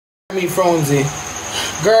Me Frownzy.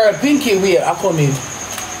 Girl, Pinky, wait, I come in.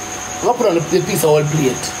 I'm gonna put on the piece of old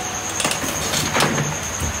plate.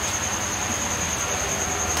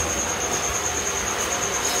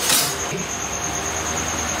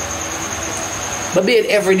 My bed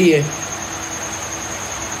every day.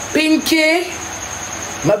 Pinky,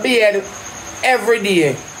 my bed every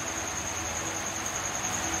day.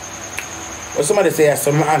 What somebody say,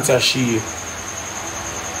 some answer she.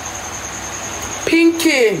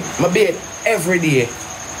 Pinky, my bed every day.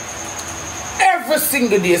 Every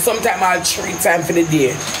single day. Sometimes I'll 3 times for the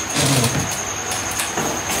day.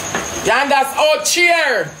 And that's all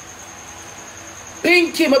cheer.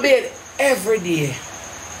 Pinky, my bed every day.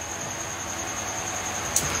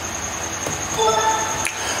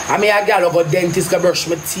 I mean, I gotta go dentist to brush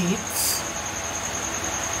my teeth.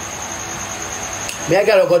 I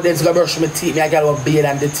gotta go dentist to brush my teeth. I gotta go bed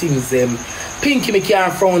and the things them. Pinky, me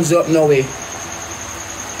can't Frownzy up no way.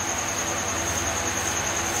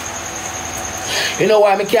 You know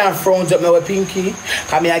why I can't Frownzy up now with Pinky?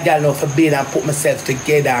 Because I gotta know for bed and put myself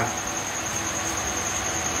together.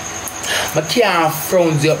 I can't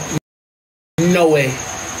Frownzy up no way.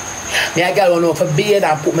 I gotta know for bed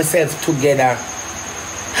and put myself together.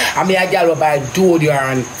 I gotta buy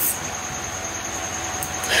deodorant.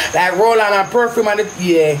 Like roll-on and perfume and it,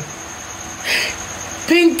 yeah.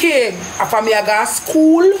 Pinky, if I go to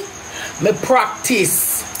school, me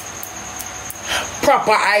practice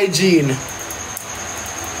proper hygiene.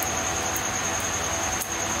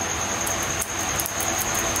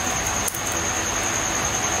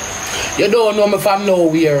 You don't know me from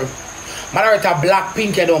nowhere. Man, I write a black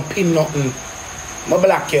Pinky, I don't pin nothing. I'm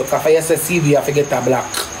black here, because if I say CV, I forget a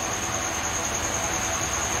black.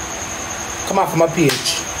 Come off my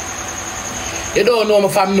page. You don't know me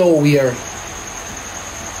from nowhere.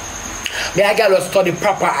 I gotta study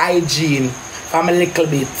proper hygiene from a little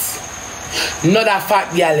bit. Not a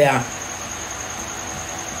fat girl here.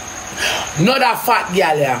 Not a fat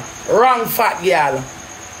girl here. Wrong fat girl.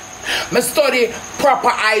 I study proper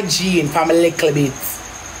hygiene from a little bit.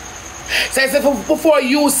 So I said, before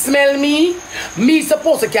you smell me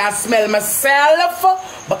supposed to can smell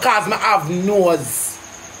myself because I have nose.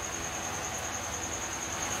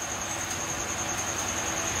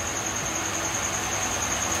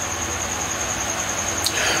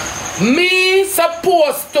 Me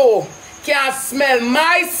supposed to can smell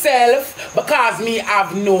myself because me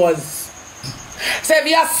have nose. So if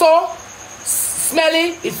you saw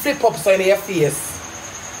smelly, it flip up so in your face.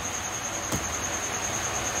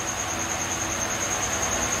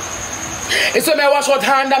 It's when I wash out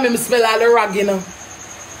hand and I smell all the rag, you know.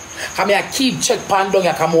 And I keep check pan down,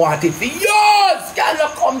 I come want it for years. Girl, no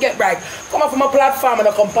come get right. Come up from my platform and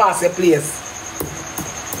I come pass your place.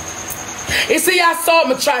 You see, I saw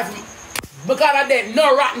me try because of that,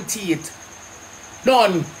 no rotten teeth.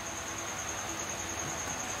 None.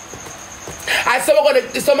 I saw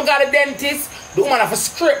I got a dentist. The woman have a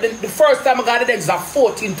scrape. The first time I got a dentist, I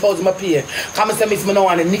 14,000 I pay. Come and say, I don't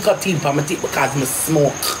want a nicotine for my teeth because I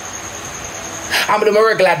smoke. I'm doing my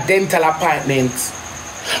regular dental appointment.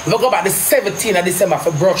 We go back the 17th of December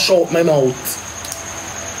for brush out my mouth.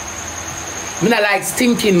 I don't like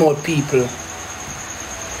stinking mouth people.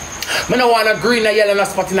 I don't want a green and yellow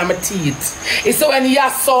spot in my teeth. It's so when you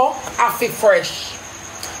saw, I feel fresh.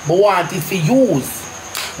 But I want it for use.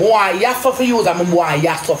 I want yasso for use and I want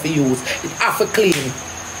yasso for use. It have to clean.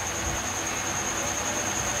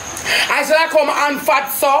 I said I come and fat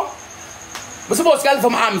so. I'm supposed to get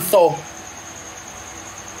from arm so.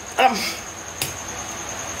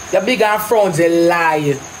 The big and Frownzy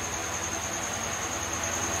lie.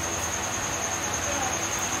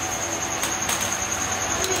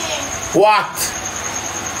 What?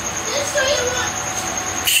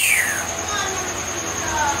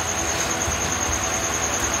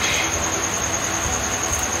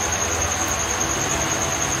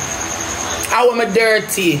 I want me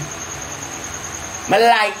dirty. I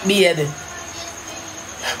like beard.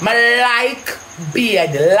 I like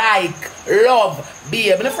beard. Love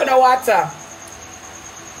beard. I'm not afraid of water.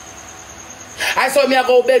 I saw me I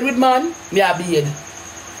go to bed with man. Me a beard.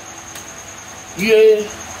 Yeah.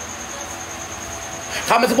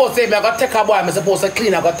 I'm supposed to say, I got to take a boy, I'm supposed to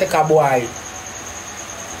clean, I got to take a boy.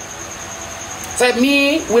 So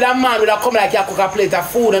me, with a man, with a come like you cook a plate of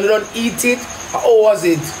food and you don't eat it, how was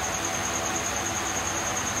it?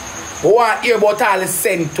 But want to hear about all the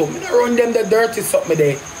scent to me. I run them the dirty something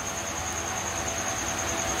there.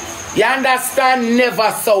 You understand?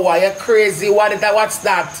 Never sour. You're crazy. What's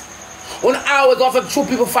that? When I always go for true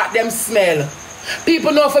people fat them smell.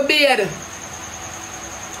 People know for beard.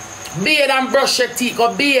 Beard and brush your teeth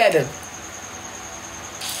or beard.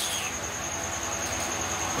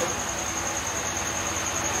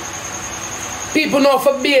 People know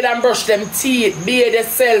for bathe and brush them teeth. Bathe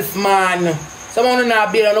yourself, man. Someone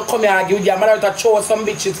not bathe and don't come here and argue with you. I'm going to throw some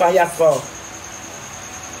bitches for yourself.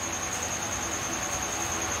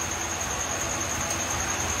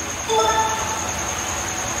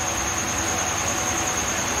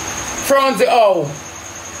 Frowns the oh.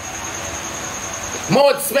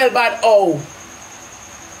 Mouth smell bad oh.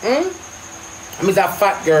 I'm a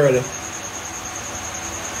fat girl.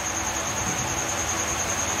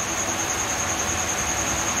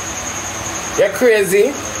 You're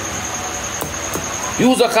crazy.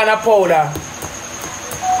 Use a kind of powder.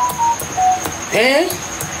 Eh?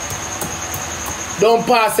 Don't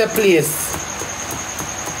pass a place.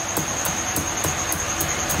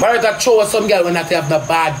 But I show some girl when I have the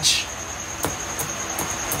badge.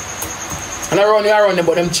 And I run them,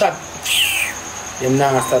 but them chat. Them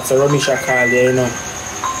now start to run me call there, you know.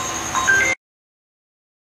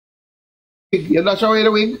 You're not showing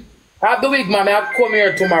the wig? I have the wig, man. I come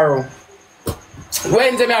here tomorrow.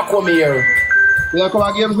 Wednesday, I come here. You come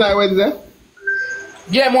at games night Wednesday?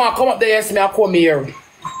 Yeah, I come up there, yes, I come here.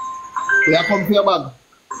 You come to your bag?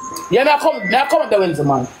 Yeah, I come up there Wednesday,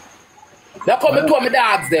 man. I come to my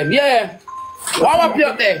dogs, them, yeah. Why want to play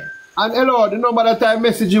up there? And hello, the number that I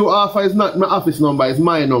message you offer is not my office number, it's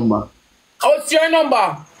my number. Oh, it's your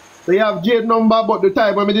number? So you have Jade number, but the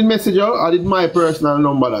time when I did message you, I did my personal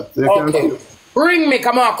number. That. So okay. Ring me,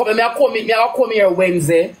 come on, I come here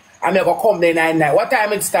Wednesday. I'm going to come there 9 What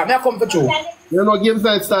time it start? I come for you. You know, games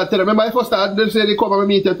night start. Remember, I first started, they say they come and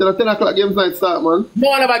meet you till 10 o'clock games night start, man. No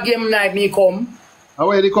one ever game night me come. And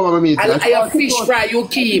where they come and meet you? I have fish fry you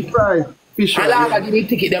keep. Fish fry. I'll give me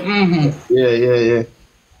ticket them. Yeah.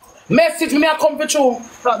 Message me, I come for you.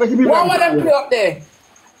 What would them play up there?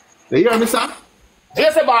 You hear me, sir?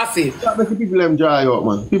 Yes, bossy. Stop making people them dry out,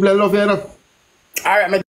 man. People them love you enough.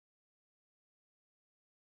 Alright, man.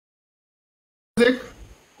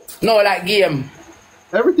 No, like game.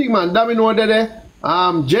 Everything, man. Domino there.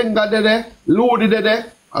 Jenga there. Lodi there.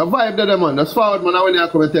 A vibe there, man. That's forward, man. When you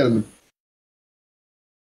come and tell me.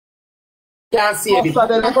 Can't see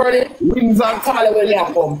it. Wings and call when you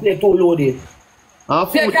come. Play too loaded.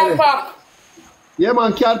 Play cat pack. Yeah,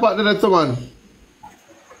 man. Cat pack there, too, man.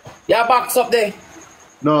 Your box up there.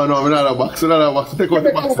 No, we're not a box. We're not a box. Take out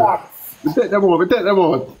the box. We take them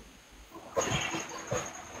out.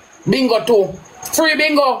 Bingo too. Free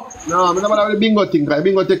bingo. No, I never have the bingo thing.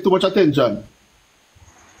 Bingo take too much attention.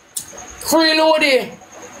 Free loading.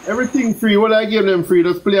 Everything free. What I give them free.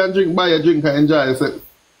 Just play and drink, buy a drink and enjoy yourself.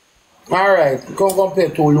 Alright. Come play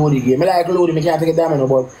two loading game. I like loading. I can't take it down,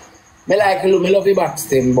 but I like loading. I love the box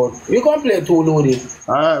thing, but you can play two loading.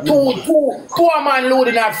 Alright. Two man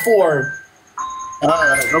loading at 4.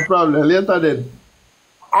 Alright, no problem. Later then.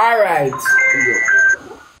 Alright.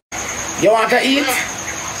 You want to eat?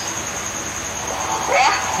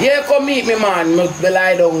 Yeah, come meet me, man. I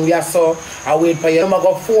lie down, yes, so I wait for you. I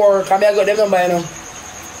go 4. Come here, I got them number, you know.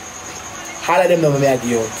 All of them number I give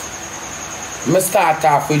you. I start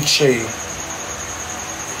off with 3.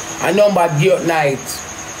 A number due at night.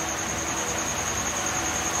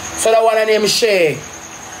 So that one I name Shay.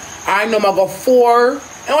 I number go 4.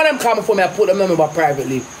 And when them come for me, I put them number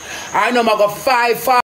privately. I number go 5.